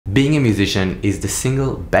Being a musician is the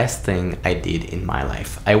single best thing I did in my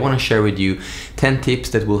life. I want to share with you 10 tips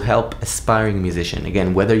that will help aspiring musician.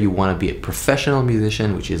 Again, whether you want to be a professional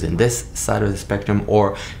musician, which is in this side of the spectrum,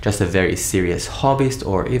 or just a very serious hobbyist,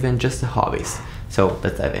 or even just a hobbyist. So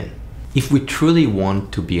let's dive in. If we truly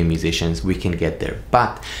want to be a musician, we can get there,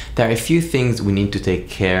 but there are a few things we need to take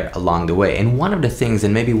care along the way. And one of the things,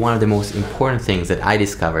 and maybe one of the most important things that I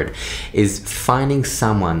discovered, is finding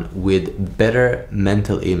someone with better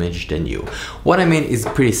mental image than you. What I mean is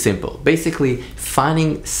pretty simple. Basically,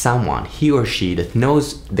 finding someone, he or she, that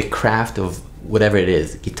knows the craft of whatever it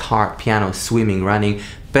is, guitar, piano, swimming, running,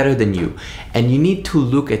 better than you. And you need to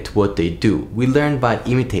look at what they do. We learn by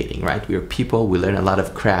imitating, right? We are people, we learn a lot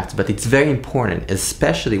of crafts, but it's very important,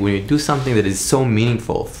 especially when you do something that is so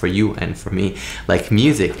meaningful for you and for me, like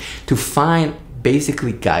music, to find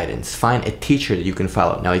basically guidance, find a teacher that you can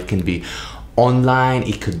follow. Now it can be online,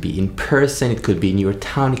 it could be in person, it could be in your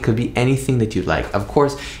town, it could be anything that you like. Of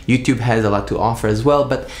course, YouTube has a lot to offer as well,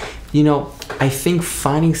 but you know, I think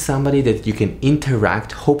finding somebody that you can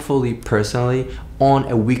interact, hopefully personally, on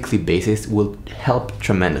a weekly basis will help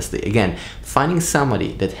tremendously. Again, finding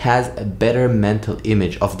somebody that has a better mental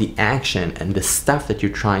image of the action and the stuff that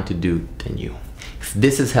you're trying to do than you. If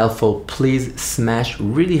this is helpful, please smash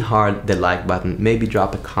really hard the like button, maybe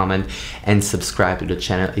drop a comment and subscribe to the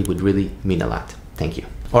channel. It would really mean a lot. Thank you.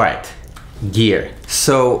 All right. Gear.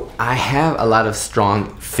 So I have a lot of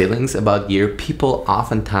strong feelings about gear. People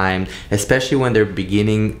oftentimes, especially when they're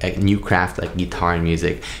beginning a new craft like guitar and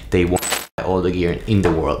music, they want all the gear in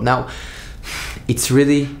the world. Now, it's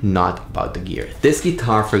really not about the gear. This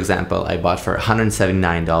guitar, for example, I bought for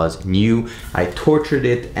 $179 new. I tortured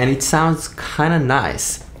it and it sounds kind of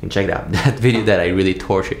nice. You can check it out, that video that I really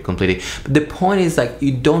tortured completely. But the point is, like,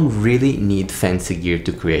 you don't really need fancy gear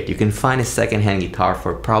to create. You can find a secondhand guitar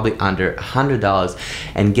for probably under $100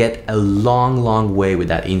 and get a long way with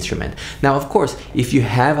that instrument. Now, of course, if you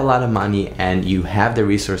have a lot of money and you have the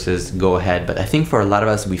resources, go ahead. But I think for a lot of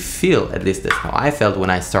us, we feel, at least that's how I felt when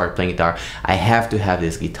I started playing guitar, I have to have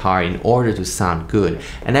this guitar in order to sound good.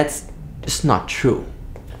 And that's just not true.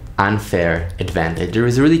 Unfair advantage. There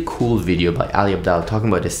is a really cool video by Ali Abdal talking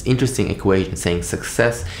about this interesting equation saying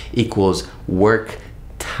success equals work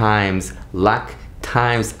times luck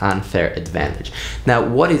times unfair advantage. Now,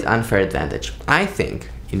 what is unfair advantage? I think,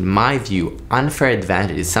 in my view, unfair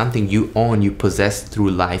advantage is something you own, you possess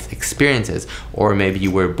through life experiences, or maybe you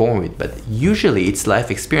were born with, but usually it's life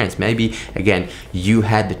experience. Maybe, again, you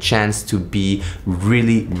had the chance to be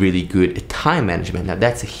really good at time management. Now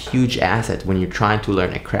that's a huge asset when you're trying to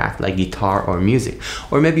learn a craft like guitar or music.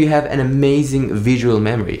 Or maybe you have an amazing visual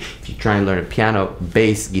memory. If you try and learn a piano,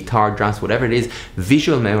 bass, guitar, drums, whatever it is,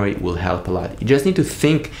 visual memory will help a lot. You just need to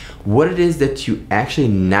think what it is that you actually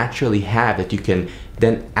naturally have that you can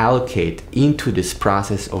then allocate into this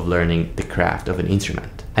process of learning the craft of an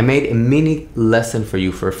instrument. I made a mini lesson for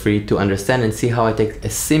you for free to understand and see how I take a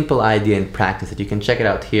simple idea and practice it. You can check it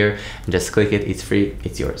out here and just click it. It's free,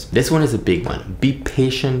 it's yours. This one is a big one. Be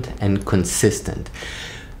patient and consistent.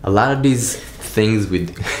 A lot of these things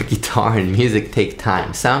with guitar and music take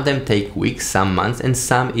time. Some of them take weeks, some months, and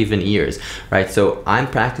some even years, right? So I'm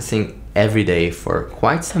practicing every day for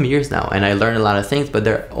quite some years now, and I learn a lot of things, but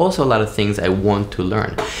there are also a lot of things I want to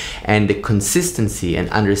learn. And the consistency and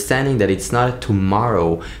understanding that it's not a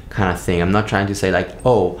tomorrow kind of thing. I'm not trying to say like,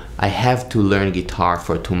 oh, I have to learn guitar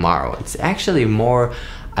for tomorrow. It's actually more,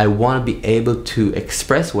 I want to be able to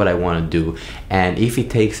express what I want to do, and if it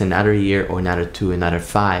takes another year or another 2, another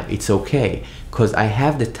 5, it's okay, because I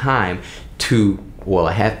have the time to, well,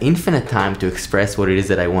 I have infinite time to express what it is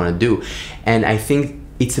that I want to do. And I think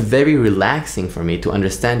it's very relaxing for me to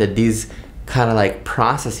understand that these kind of like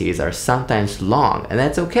processes are sometimes long, and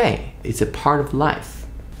that's okay. It's a part of life.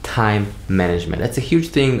 Time management. That's a huge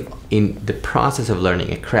thing in the process of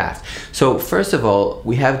learning a craft. So first of all,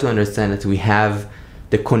 we have to understand that we have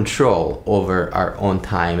the control over our own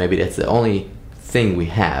time. Maybe that's the only thing we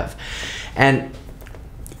have. And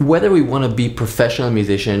whether we want to be professional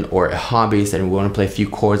musician or a hobbyist and we want to play a few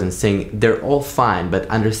chords and sing, they're all fine, but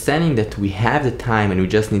understanding that we have the time and we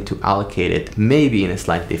just need to allocate it maybe in a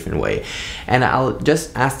slightly different way. And I'll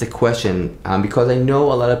just ask the question because I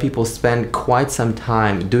know a lot of people spend quite some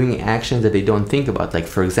time doing actions that they don't think about. Like,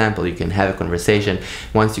 for example, you can have a conversation,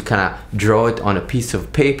 once you kind of draw it on a piece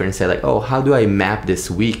of paper and say like, oh, how do I map this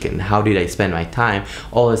week and how did I spend my time?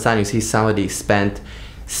 All of a sudden you see somebody spent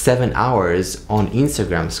 7 hours on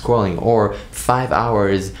Instagram scrolling or 5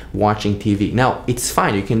 hours watching TV. Now, it's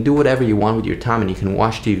fine, you can do whatever you want with your time and you can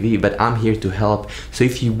watch TV, but I'm here to help. So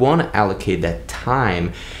if you want to allocate that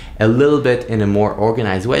time a little bit in a more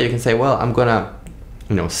organized way, you can say, well, I'm gonna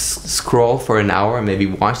scroll for an hour, maybe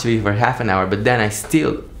watch TV for half an hour, but then I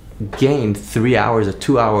still gained 3 hours or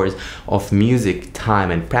 2 hours of music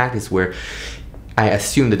time and practice, where I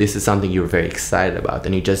assume that this is something you're very excited about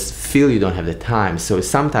and you just feel you don't have the time. So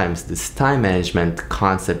sometimes this time management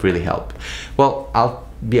concept really helped. Well, I'll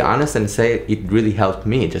be honest and say it really helped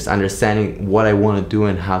me, just understanding what I want to do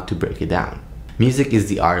and how to break it down. Music is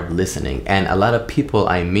the art of listening, and a lot of people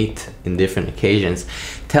I meet in different occasions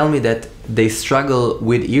tell me that they struggle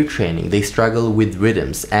with ear training, they struggle with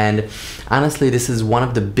rhythms, and honestly this is one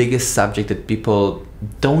of the biggest subjects that people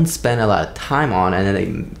don't spend a lot of time on, and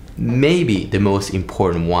they maybe the most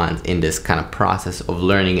important one in this kind of process of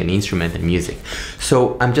learning an instrument and music.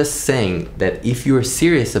 So I'm just saying that if you're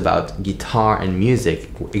serious about guitar and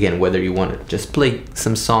music, again, whether you want to just play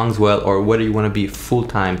some songs well or whether you want to be a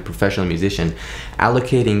full-time professional musician,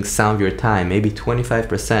 allocating some of your time, maybe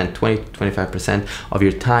 20-25% of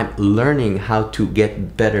your time learning how to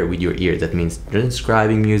get better with your ears. That means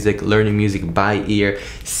transcribing music, learning music by ear,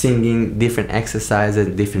 singing different exercises,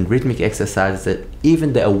 different rhythmic exercises, that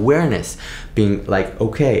even the awareness being like,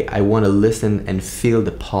 okay, I want to listen and feel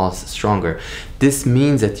the pulse stronger. This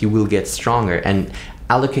means that you will get stronger, and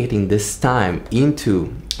allocating this time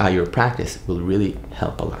into your practice will really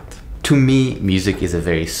help a lot. To me, music is a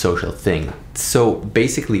very social thing. So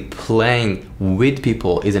basically playing with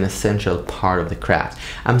people is an essential part of the craft.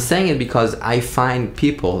 I'm saying it because I find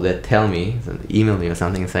people that tell me, email me or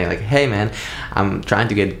something, saying like, hey man, I'm trying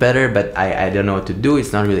to get better, but I don't know what to do,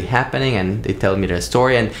 it's not really happening, and they tell me their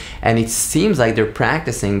story, and it seems like they're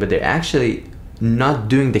practicing, but they're actually not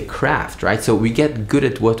doing the craft, right? So we get good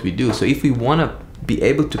at what we do. So if we want to be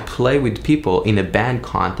able to play with people in a band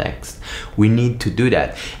context, we need to do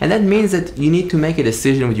that. And that means that you need to make a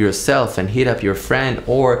decision with yourself and hit up your friend,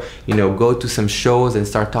 or go to some shows and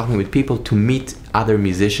start talking with people to meet other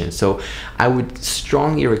musicians. So I would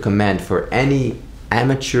strongly recommend for any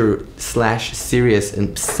amateur / serious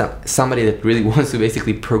and somebody that really wants to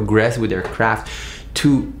basically progress with their craft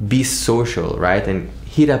to be social, right? And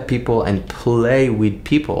hit up people and play with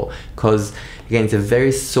people, because again, it's a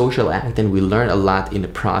very social act and we learn a lot in the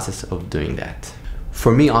process of doing that.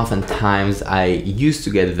 For me, oftentimes I used to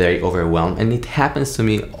get very overwhelmed, and it happens to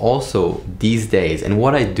me also these days. And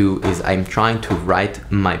what I do is I'm trying to write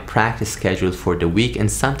my practice schedule for the week and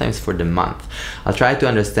sometimes for the month. I'll try to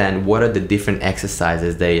understand what are the different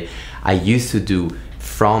exercises that I used to do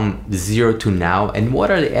from zero to now, and what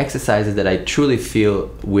are the exercises that I truly feel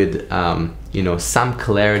with some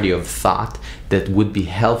clarity of thought that would be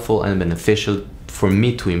helpful and beneficial for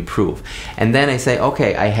me to improve. And then I say,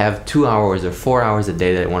 okay, I have 2 hours or 4 hours a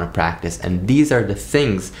day that I want to practice, and these are the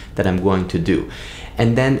things that I'm going to do.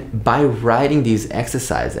 And then by writing these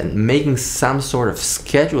exercises and making some sort of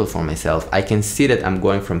schedule for myself, I can see that I'm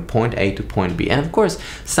going from point A to point B. And of course,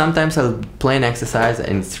 sometimes I'll play an exercise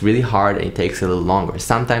and it's really hard and it takes a little longer.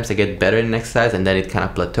 Sometimes I get better in an exercise and then it kind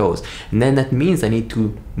of plateaus. And then that means I need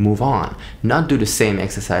to move on. Not do the same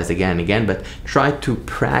exercise again and again, but try to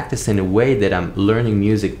practice in a way that I'm learning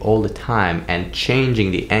music all the time and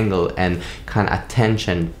changing the angle and kind of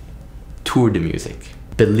attention toward the music.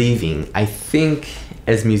 Believing. I think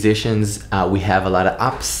as musicians we have a lot of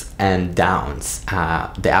ups and downs.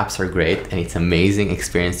 The ups are great and it's amazing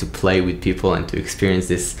experience to play with people and to experience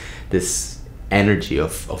this energy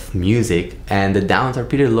of music, and the downs are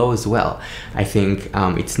pretty low as well. I think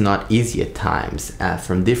it's not easy at times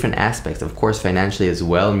from different aspects. Of course, financially as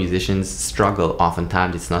well, musicians struggle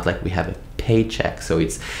oftentimes. It's not like we have a paycheck, so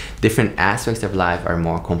it's different aspects of life are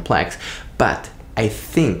more complex. But I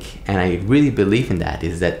think, and I really believe in that,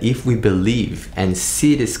 is that if we believe and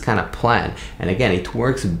see this kind of plan, and again, it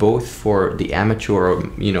works both for the amateur or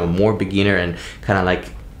more beginner and kind of like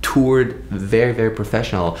toured, very, very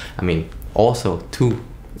professional, I mean, also two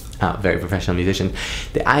very professional musicians,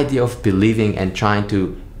 the idea of believing and trying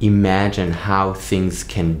to imagine how things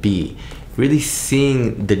can be, really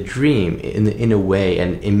seeing the dream in a way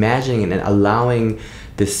and imagining and allowing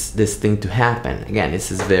this thing to happen. Again,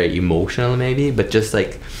 this is very emotional maybe, but just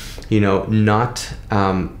like, not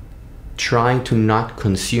trying to not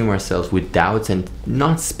consume ourselves with doubts and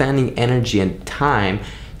not spending energy and time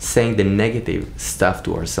saying the negative stuff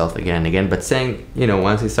to ourselves again and again, but saying,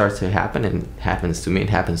 once it starts to happen, and it happens to me, it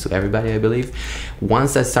happens to everybody, I believe,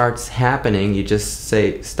 once that starts happening, you just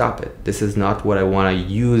say, stop it. This is not what I want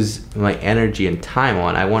to use my energy and time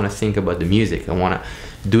on. I want to think about the music. I want to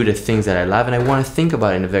do the things that I love, and I want to think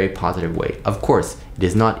about it in a very positive way. Of course, it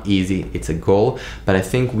is not easy. It's a goal, but I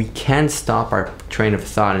think we can stop our train of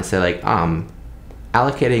thought and say like,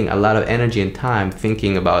 allocating a lot of energy and time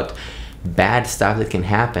thinking about bad stuff that can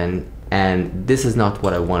happen and this is not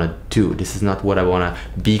what I want to do. This is not what I want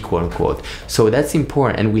to be, quote unquote. So that's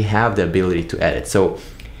important, and we have the ability to edit. So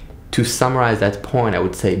to summarize that point, I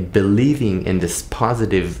would say believing in this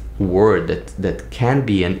positive word that can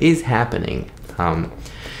be and is happening.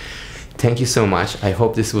 Thank you so much. I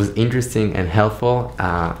hope this was interesting and helpful.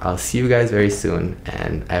 I'll see you guys very soon,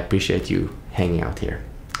 and I appreciate you hanging out here.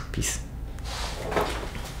 Peace.